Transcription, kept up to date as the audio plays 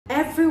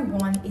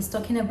Everyone is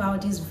talking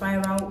about this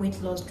viral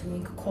weight loss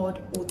drink called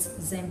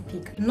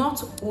Ozempic. Not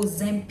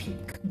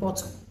Ozempic,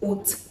 but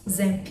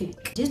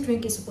Oatzempic. This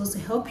drink is supposed to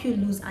help you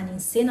lose an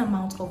insane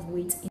amount of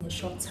weight in a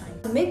short time.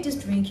 To make this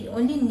drink, you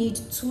only need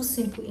 2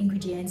 simple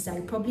ingredients that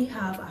you probably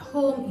have at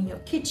home in your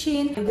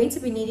kitchen. You're going to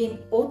be needing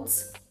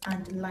oats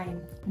and lime.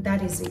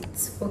 That is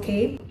it.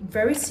 Okay,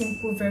 very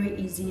simple,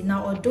 very easy.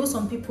 Now, although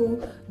some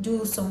people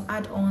do some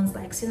add-ons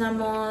like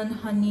cinnamon,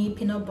 honey,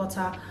 peanut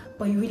butter,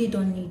 but you really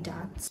don't need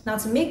that. Now,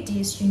 to make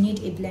this, you need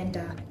a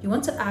blender. You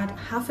want to add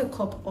half a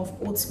cup of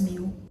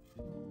oatmeal,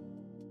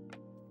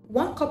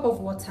 1 cup of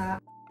water,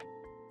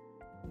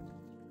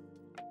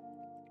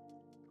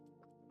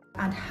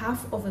 and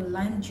half of a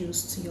lime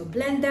juice to your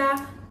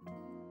blender.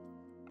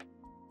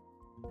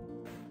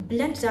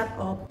 Blend that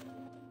up.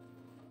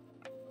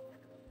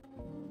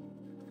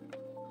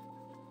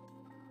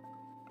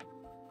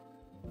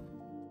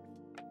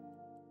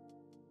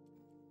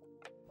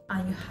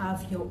 And you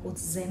have your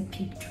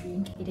Ozempic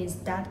drink. It is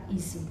that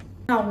easy.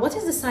 Now, what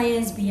is the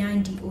science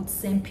behind the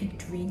Ozempic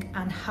drink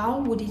and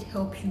how would it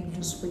help you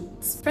lose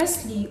weight?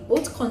 Firstly,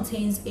 oat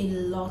contains a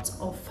lot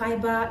of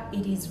fiber.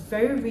 It is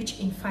very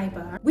rich in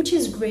fiber, which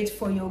is great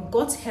for your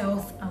gut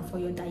health and for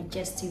your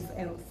digestive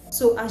health.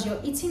 So as you're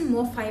eating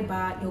more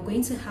fiber, you're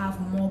going to have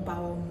more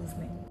bowel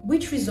movement,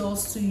 which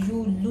results to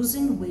you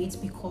losing weight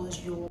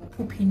because you're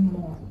pooping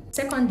more.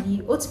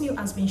 Secondly, oatmeal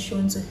has been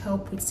shown to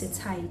help with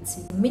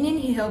satiety,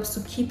 meaning it helps to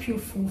keep you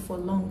full for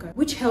longer,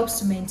 which helps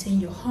to maintain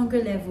your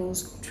hunger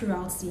levels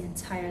throughout the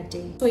entire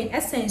day. So in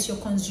essence, you're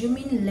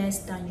consuming less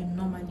than you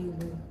normally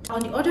would.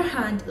 On the other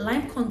hand,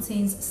 lime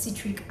contains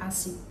citric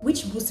acid,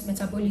 which boosts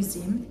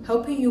metabolism,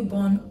 helping you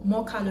burn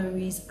more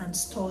calories and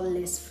store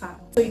less fat.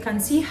 So you can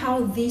see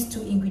how these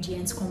 2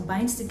 ingredients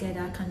combined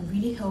together can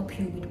really help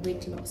you with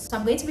weight loss. So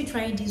I'm going to be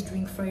trying this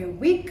drink for a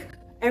week,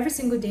 every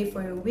single day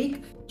for a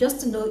week,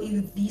 just to know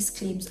if these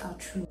claims are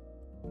true.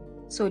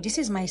 So this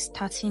is my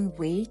starting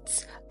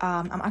weight.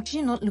 I'm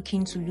actually not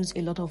looking to lose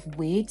a lot of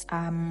weight.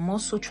 I'm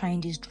also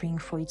trying this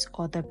drink for its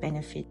other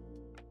benefit.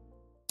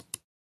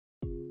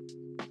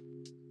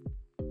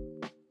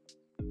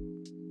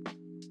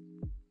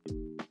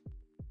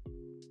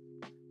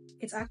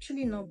 It's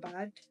actually not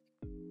bad.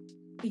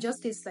 It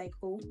just tastes like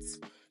oats.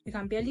 You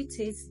can barely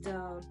taste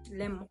the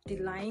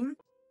lime.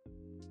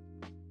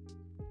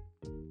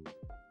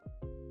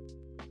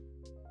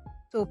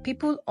 So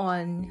people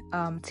on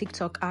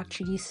TikTok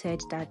actually said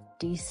that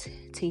this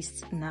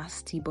tastes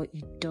nasty, but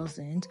it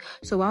doesn't.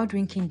 So while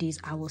drinking this,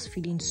 I was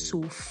feeling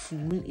so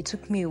full. It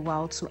took me a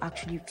while to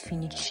actually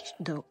finish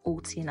the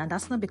oating, and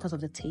that's not because of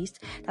the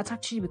taste. That's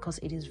actually because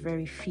it is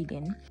very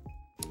filling.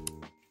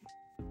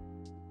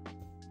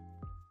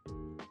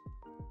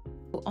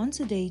 On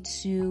to day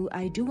 2,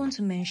 I do want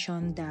to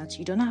mention that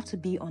you don't have to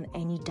be on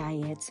any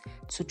diet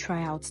to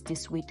try out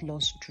this weight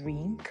loss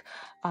drink.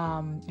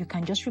 You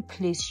can just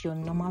replace your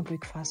normal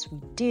breakfast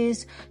with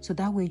this, so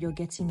that way you're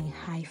getting a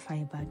high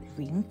fiber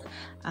drink,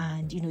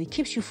 and it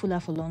keeps you fuller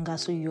for longer,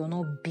 so you're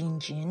not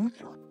binging.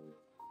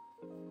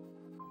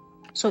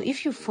 So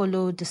if you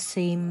follow the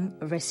same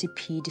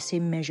recipe, the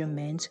same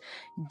measurement,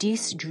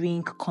 this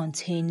drink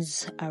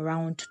contains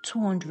around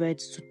 200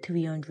 to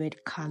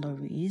 300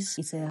 calories.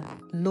 It's a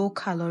low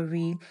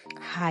calorie,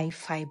 high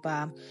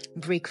fiber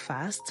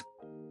breakfast.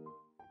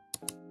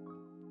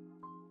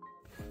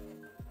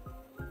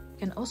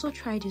 You can also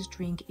try this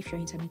drink if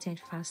you're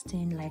intermittent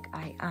fasting like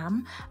I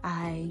am.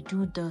 I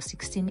do the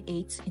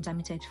 16/8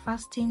 intermittent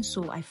fasting,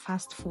 so I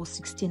fast for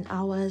 16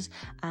 hours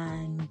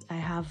and I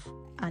have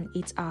an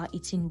 8-hour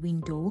eating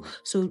window.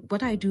 So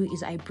what I do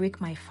is I break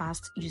my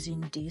fast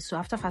using this. So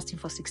after fasting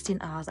for 16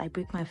 hours, I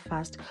break my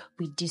fast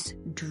with this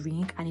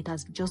drink, and it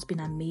has just been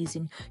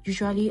amazing.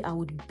 Usually I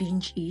would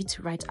binge eat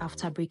right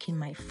after breaking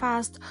my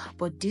fast,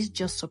 but this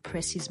just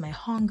suppresses my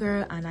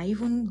hunger, and I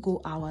even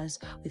go hours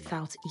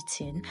without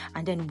eating.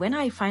 And then when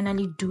I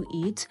finally do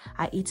eat,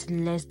 I eat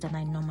less than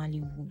I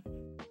normally would.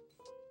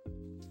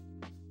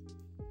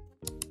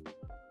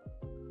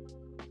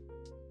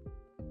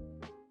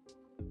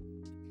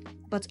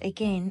 But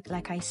again,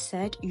 like I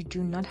said, you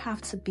do not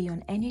have to be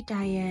on any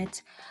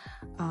diet.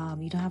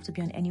 You don't have to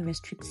be on any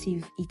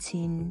restrictive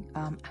eating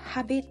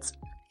habits.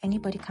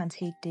 Anybody can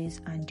take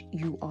this and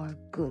you are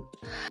good.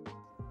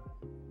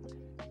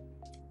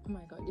 Oh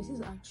my God, this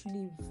is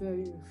actually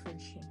very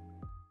refreshing.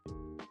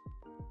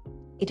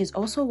 It is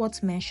also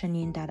worth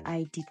mentioning that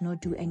I did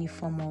not do any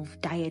form of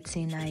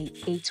dieting. I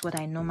ate what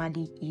I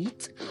normally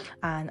eat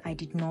and I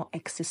did not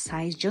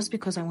exercise, just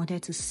because I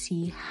wanted to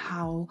see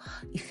how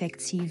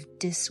effective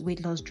this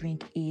weight loss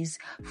drink is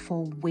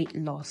for weight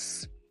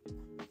loss.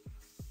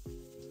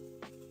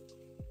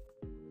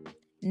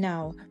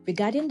 Now,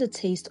 regarding the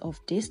taste of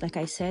this, like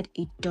I said,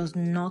 it does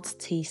not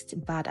taste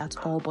bad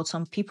at all, but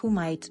some people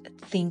might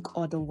think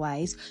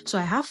otherwise. So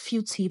I have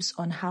few tips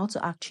on how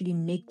to actually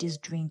make this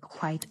drink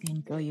quite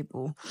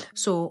enjoyable.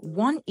 So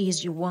one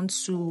is you want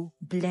to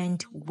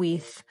blend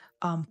with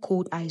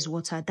cold ice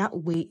water.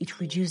 That way it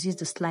reduces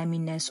the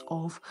sliminess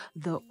of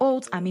the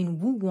oats. I mean,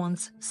 who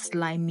wants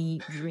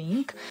slimy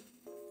drink?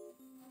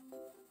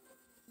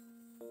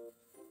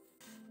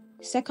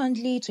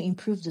 Secondly, to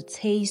improve the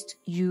taste,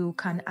 you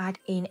can add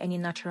in any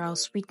natural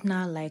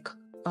sweetener like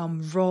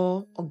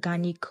raw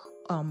organic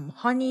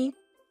honey.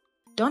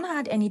 Don't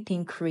add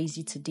anything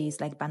crazy to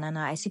this like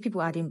banana. I see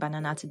people adding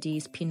banana to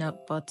this,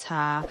 peanut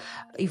butter,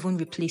 even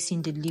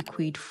replacing the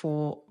liquid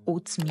for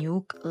oat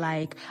milk.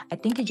 Like, I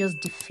think it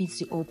just defeats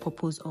the whole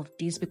purpose of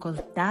this because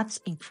that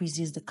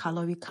increases the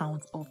calorie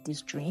count of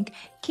this drink.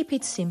 Keep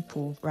it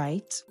simple,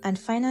 right? And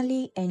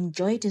finally,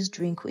 enjoy this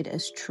drink with a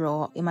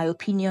straw. In my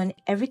opinion,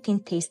 everything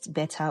tastes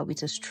better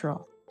with a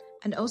straw.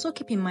 And also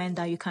keep in mind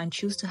that you can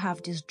choose to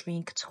have this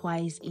drink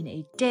twice in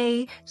a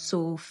day.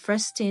 So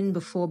first thing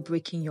before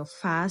breaking your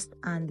fast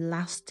and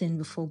last thing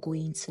before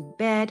going to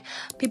bed.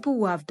 People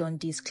who have done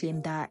this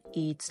claim that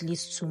it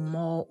leads to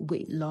more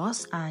weight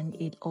loss and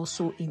it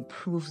also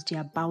improves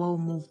their bowel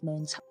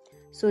movement.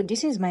 So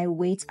this is my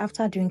weight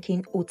after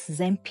drinking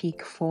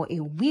Ozempic for a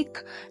week.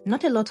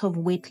 Not a lot of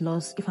weight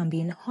loss if I'm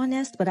being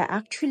honest, but I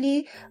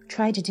actually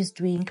tried this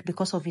drink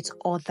because of its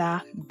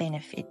other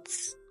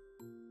benefits.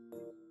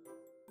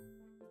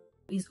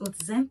 Is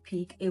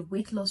Ozempic a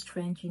weight loss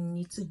trend you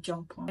need to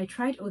jump on? I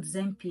tried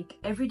Ozempic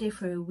every day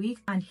for a week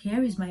and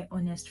here is my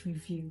honest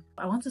review.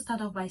 I want to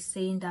start off by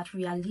saying that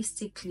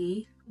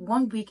realistically,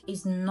 1 week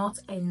is not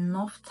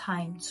enough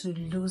time to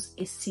lose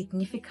a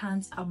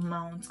significant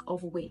amount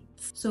of weight.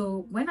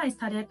 So when I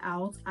started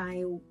out,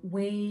 I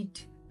weighed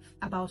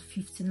about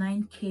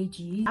 59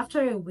 kg.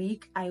 After a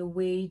week, I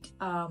weighed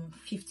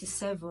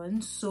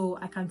 57. So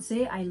I can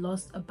say I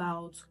lost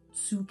about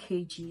 2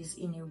 kgs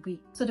in a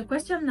week. So the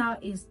question now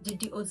is, did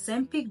the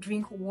Ozempic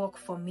drink work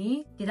for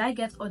me? Did I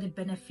get all the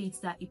benefits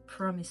that it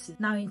promises?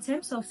 Now, in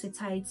terms of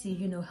satiety,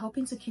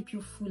 helping to keep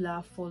you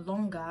fuller for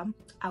longer,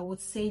 I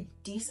would say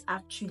this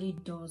actually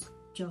does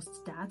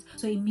just that.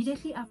 So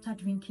immediately after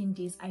drinking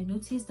this, I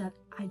noticed that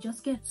I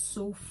just get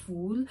so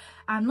full.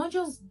 I'm not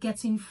just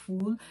getting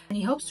full, and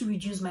it helps to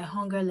reduce my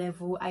hunger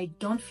level. I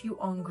don't feel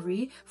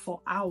hungry for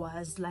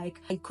hours.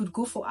 Like, I could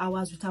go for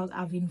hours without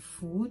having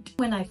food.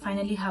 When I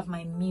finally have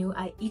my meal,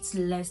 I eat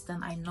less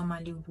than I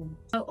normally would.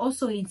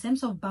 Also, in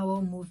terms of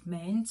bowel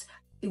movement,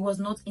 it was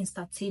not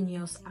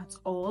instantaneous at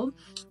all.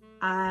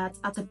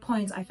 At a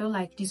point, I felt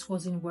like this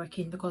wasn't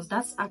working because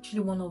that's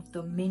actually one of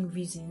the main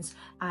reasons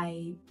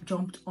I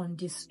jumped on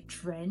this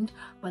trend.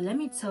 But let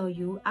me tell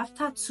you,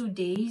 after 2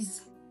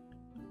 days,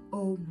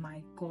 oh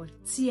my god,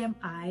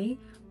 TMI,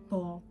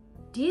 but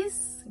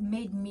this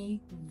made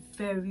me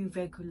very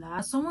regular.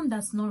 As someone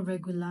that's not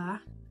regular,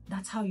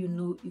 that's how you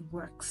know it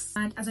works.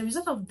 And as a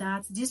result of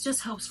that, this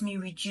just helps me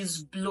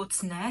reduce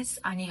bloatness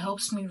and it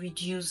helps me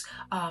reduce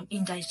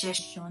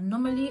indigestion.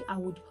 Normally, I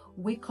would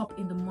wake up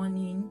in the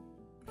morning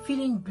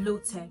feeling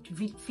bloated,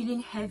 feeling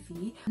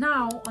heavy.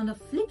 Now, on the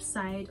flip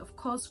side, of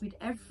course, with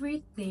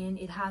everything,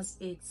 it has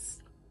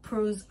its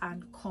pros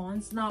and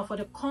cons. Now, for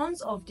the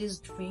cons of this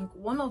drink,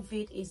 one of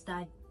it is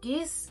that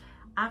this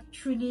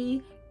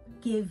actually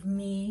gave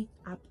me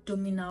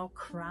abdominal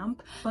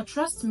cramp, but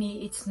trust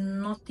me, it's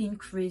nothing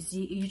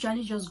crazy. It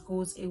usually just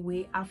goes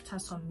away after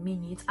some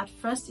minutes. At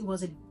first it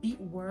was a bit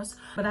worse,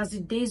 but as the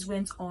days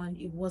went on,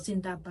 it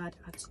wasn't that bad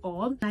at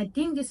all. And I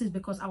think this is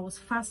because I was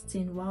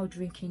fasting while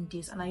drinking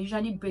this, and I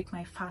usually break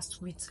my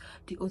fast with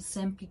the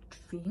Ozempic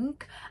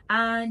drink,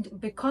 and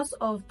because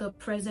of the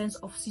presence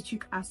of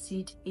citric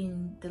acid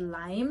in the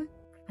lime,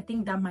 I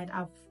think that might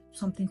have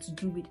something to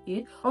do with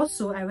it.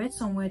 Also, I read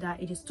somewhere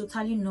that it is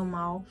totally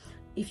normal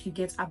if you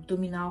get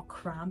abdominal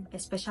cramp,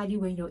 especially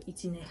when you're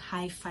eating a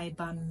high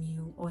fiber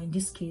meal, or in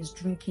this case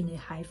drinking a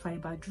high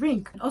fiber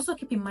drink. And also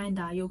keep in mind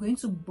that you're going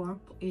to burp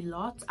a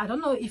lot. I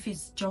don't know if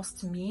it's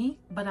just me,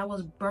 but I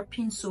was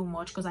burping so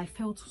much because I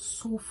felt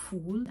so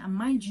full. And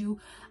mind you,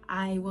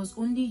 I was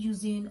only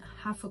using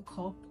half a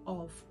cup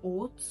of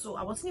oats, so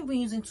I wasn't even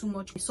using too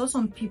much. I saw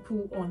some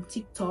people on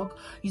TikTok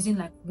using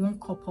like 1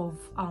 cup of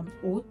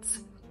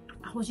oats.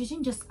 I was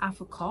using just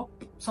half a cup.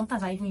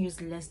 Sometimes I even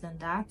use less than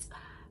that.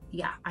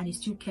 Yeah, and it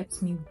still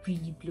kept me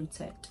really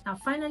bloated. Now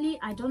finally,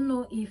 I don't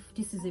know if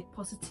this is a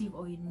positive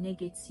or a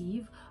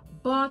negative,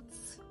 but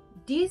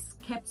this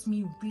kept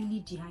me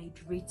really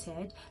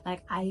dehydrated.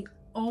 Like, I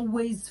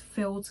always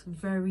felt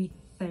very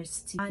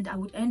thirsty and I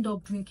would end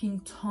up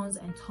drinking tons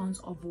and tons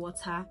of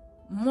water,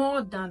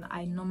 more than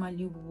I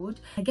normally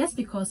would. I guess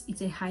because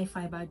it's a high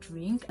fiber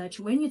drink, that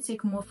when you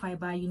take more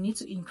fiber, you need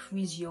to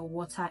increase your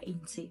water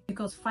intake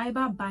because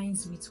fiber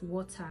binds with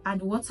water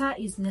and water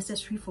is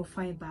necessary for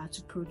fiber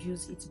to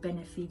produce its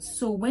benefits.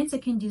 So when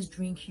taking this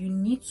drink, you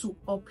need to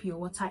up your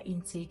water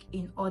intake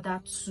in order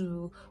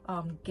to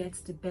get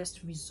the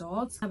best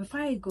results. Now before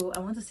I go, I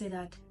want to say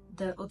that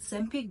the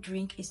Ozempic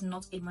drink is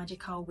not a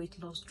magical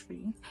weight loss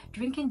drink.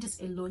 Drinking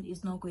this alone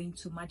is not going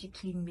to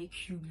magically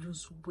make you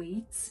lose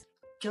weight.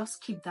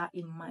 Just keep that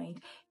in mind.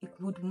 It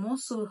would more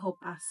so help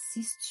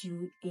assist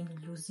you in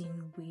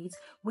losing weight.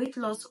 Weight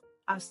loss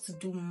has to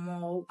do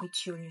more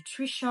with your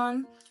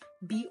nutrition,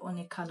 be on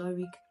a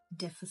caloric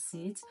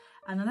deficit.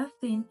 Another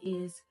thing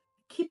is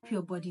keep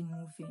your body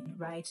moving,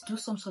 right? Do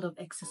some sort of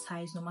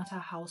exercise, no matter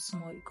how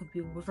small. It could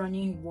be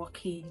running,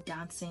 walking,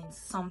 dancing,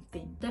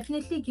 something.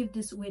 Definitely give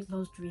this weight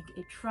loss drink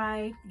a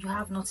try. You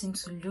have nothing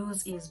to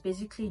lose. It's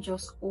basically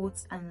just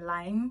oats and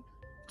lime,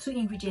 2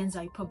 ingredients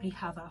that you probably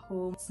have at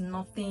home. It's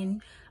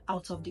nothing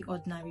out of the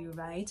ordinary,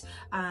 right?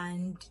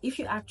 And if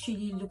you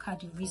actually look at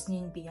the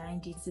reasoning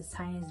behind it, the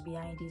science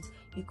behind it,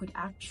 it could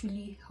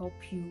actually help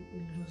you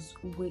lose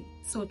weight.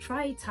 So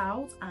try it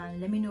out and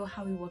let me know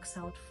how it works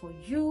out for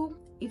you.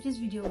 If this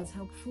video was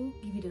helpful,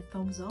 give it a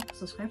thumbs up.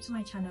 Subscribe to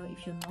my channel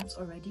if you're not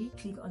already.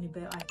 Click on the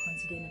bell icon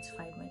to get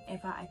notified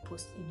whenever I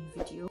post a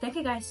new video. Thank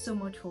you guys so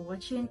much for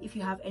watching. If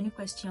you have any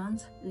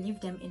questions, leave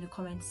them in the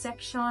comment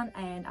section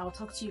and I'll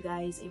talk to you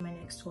guys in my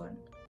next one.